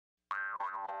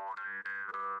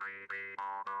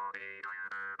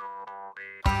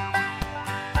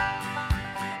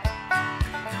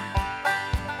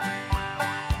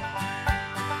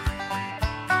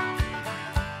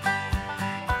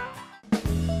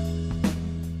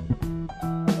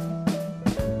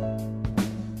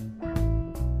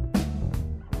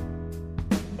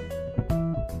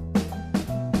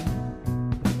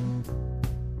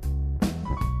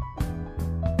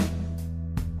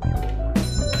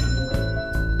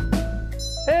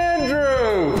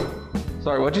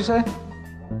Sorry, what'd you say?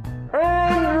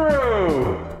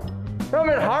 Andrew! From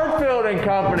at Hartfield and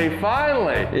Company,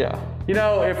 finally. Yeah. You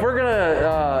know, if we're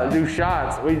gonna do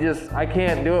shots, I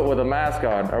can't do it with a mask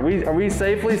on. Are we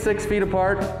safely 6 feet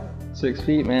apart? 6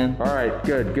 feet, man. All right,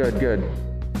 good.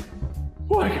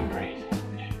 Oh, I can breathe.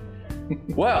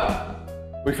 Well,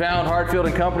 we found Hartfield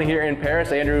and Company here in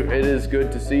Paris. Andrew, it is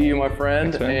good to see you, my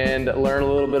friend, and learn a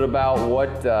little bit about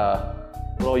what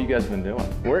all you guys have been doing.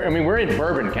 We're in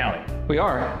Bourbon County. We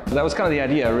are. That was kind of the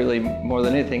idea, really, more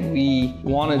than anything. We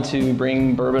wanted to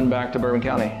bring bourbon back to Bourbon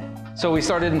County. So we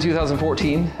started in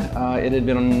 2014. It had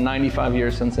been 95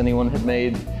 years since anyone had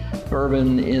made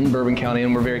bourbon in Bourbon County,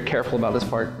 and we're very careful about this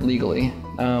part legally.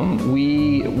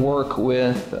 We work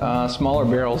with smaller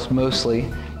barrels mostly,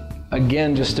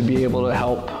 again, just to be able to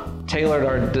help tailor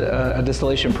our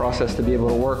distillation process to be able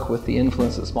to work with the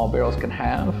influence that small barrels can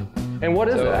have. And what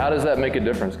is it? How does that make a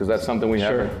difference? Because that's something we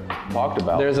haven't talked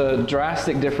about. There's a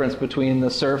drastic difference between the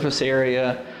surface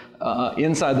area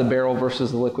inside the barrel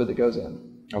versus the liquid that goes in.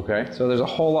 Okay. So there's a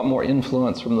whole lot more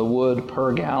influence from the wood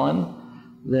per gallon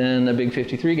than a big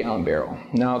 53-gallon barrel.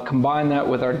 Now combine that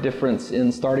with our difference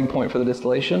in starting point for the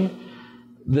distillation.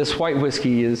 This white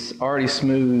whiskey is already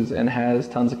smooth and has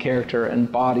tons of character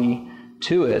and body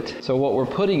to it. So what we're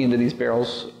putting into these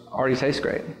barrels already tastes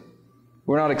great.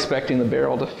 We're not expecting the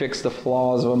barrel to fix the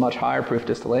flaws of a much higher proof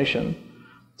distillation.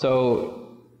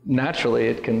 So naturally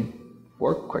it can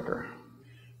work quicker.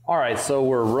 All right, so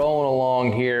we're rolling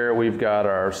along here. We've got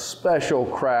our special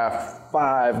craft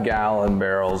 5-gallon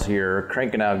barrels here,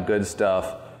 cranking out good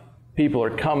stuff. People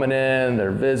are coming in,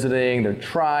 they're visiting, they're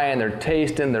trying, they're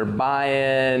tasting, they're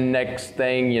buying. Next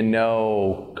thing you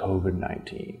know,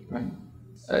 COVID-19.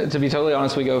 Right. To be totally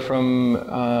honest, we go from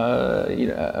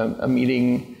a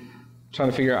meeting trying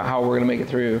to figure out how we're going to make it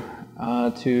through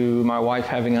to my wife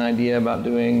having an idea about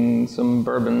doing some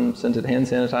bourbon-scented hand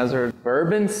sanitizer.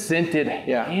 Bourbon-scented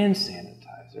hand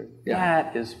sanitizer? Yeah.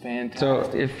 That is fantastic. So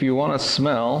if you want to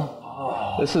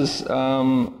smell, this is...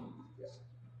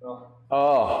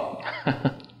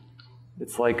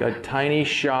 It's like a tiny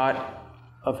shot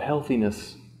of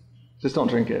healthiness. Just don't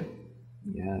drink it.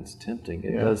 Yeah, it's tempting.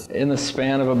 It does. In the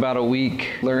span of about a week,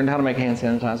 learned how to make hand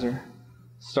sanitizer,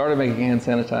 started making hand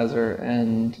sanitizer,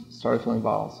 and started filling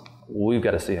bottles. We've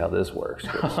got to see how this works.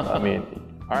 I mean,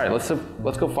 all right, let's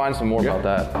go find some more about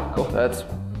that. Cool. That's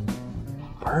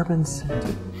bourbon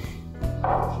scented.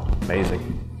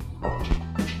 Amazing.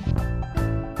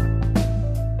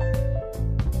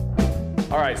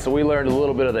 All right, so we learned a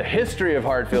little bit of the history of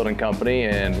Hartfield and Company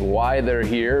and why they're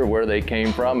here, where they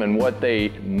came from, and what they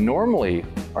normally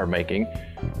are making.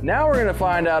 Now we're gonna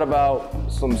find out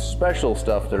about some special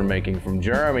stuff they're making from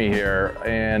Jeremy here,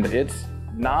 and it's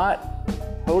not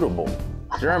potable.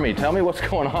 Jeremy, tell me what's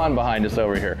going on behind us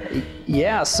over here.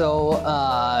 Yeah,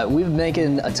 so we've been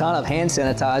making a ton of hand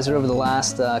sanitizer over the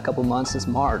last couple months since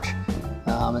March.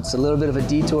 It's a little bit of a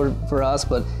detour for us,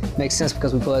 but it makes sense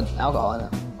because we put alcohol in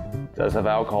it. It does have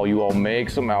alcohol. You all make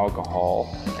some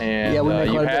alcohol, and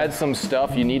you had some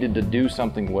stuff you needed to do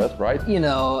something with, right? You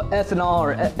know, ethanol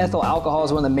or ethyl alcohol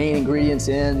is one of the main ingredients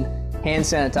in hand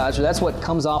sanitizer. That's what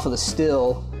comes off of the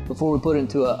still before we put it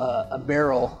into a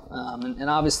barrel. And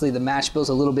obviously the mash bill's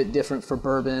a little bit different for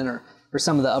bourbon or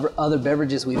some of the other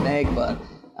beverages we make, but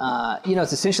you know,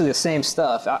 it's essentially the same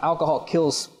stuff. Alcohol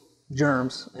kills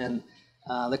germs and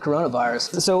the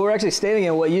coronavirus. So we're actually standing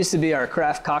in what used to be our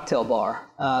craft cocktail bar.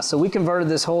 So we converted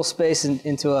this whole space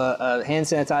into a hand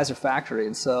sanitizer factory.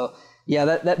 And so, yeah,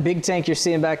 that big tank you're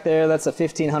seeing back there, that's a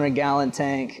 1,500-gallon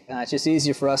tank. It's just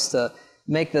easier for us to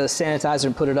make the sanitizer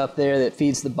and put it up there that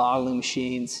feeds the bottling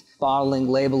machines, bottling,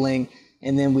 labeling,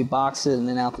 and then we box it and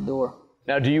then out the door.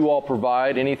 Now, do you all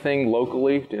provide anything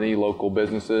locally to any local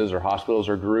businesses or hospitals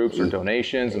or groups or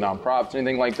donations and nonprofits,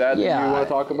 anything like that that you want to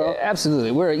talk about?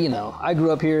 Absolutely. We're, you know, I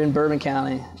grew up here in Bourbon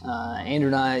County. Andrew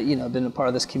and I, you know, have been a part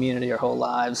of this community our whole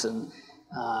lives,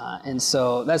 and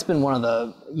so that's been one of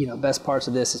the, you know, best parts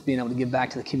of this is being able to give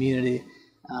back to the community.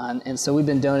 And so we've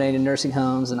been donating to nursing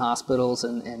homes and hospitals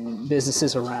and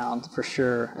businesses around for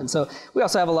sure. And so we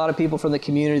also have a lot of people from the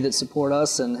community that support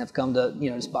us and have come to, you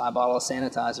know, just buy a bottle of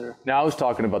sanitizer. Now I was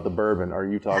talking about the bourbon. Are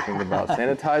you talking about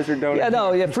sanitizer donation?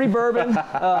 Yeah, free bourbon.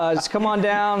 Just come on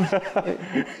down.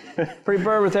 Free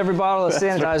bourbon with every bottle of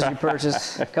sanitizer you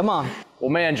purchase. Come on. Well,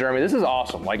 man, Jeremy, this is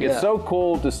awesome. Like, it's so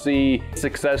cool to see a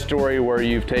success story where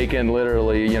you've taken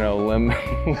literally, you know,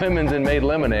 lemons and made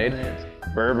lemonade.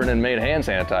 Bourbon and made hand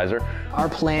sanitizer. Our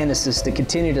plan is just to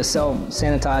continue to sell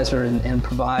sanitizer and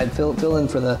provide, fill in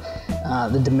for the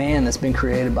demand that's been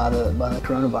created by the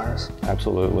coronavirus.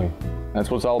 Absolutely. That's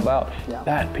what it's all about. Yeah.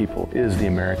 That, people, is the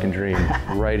American dream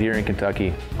right here in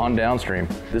Kentucky on Downstream.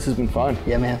 This has been fun.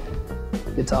 Yeah, man.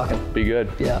 Good talking. Be good.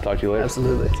 Yeah. Talk to you later.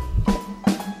 Absolutely.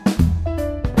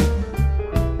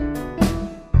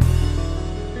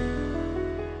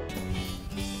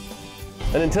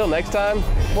 And until next time,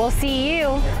 We'll see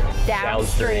you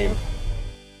downstream.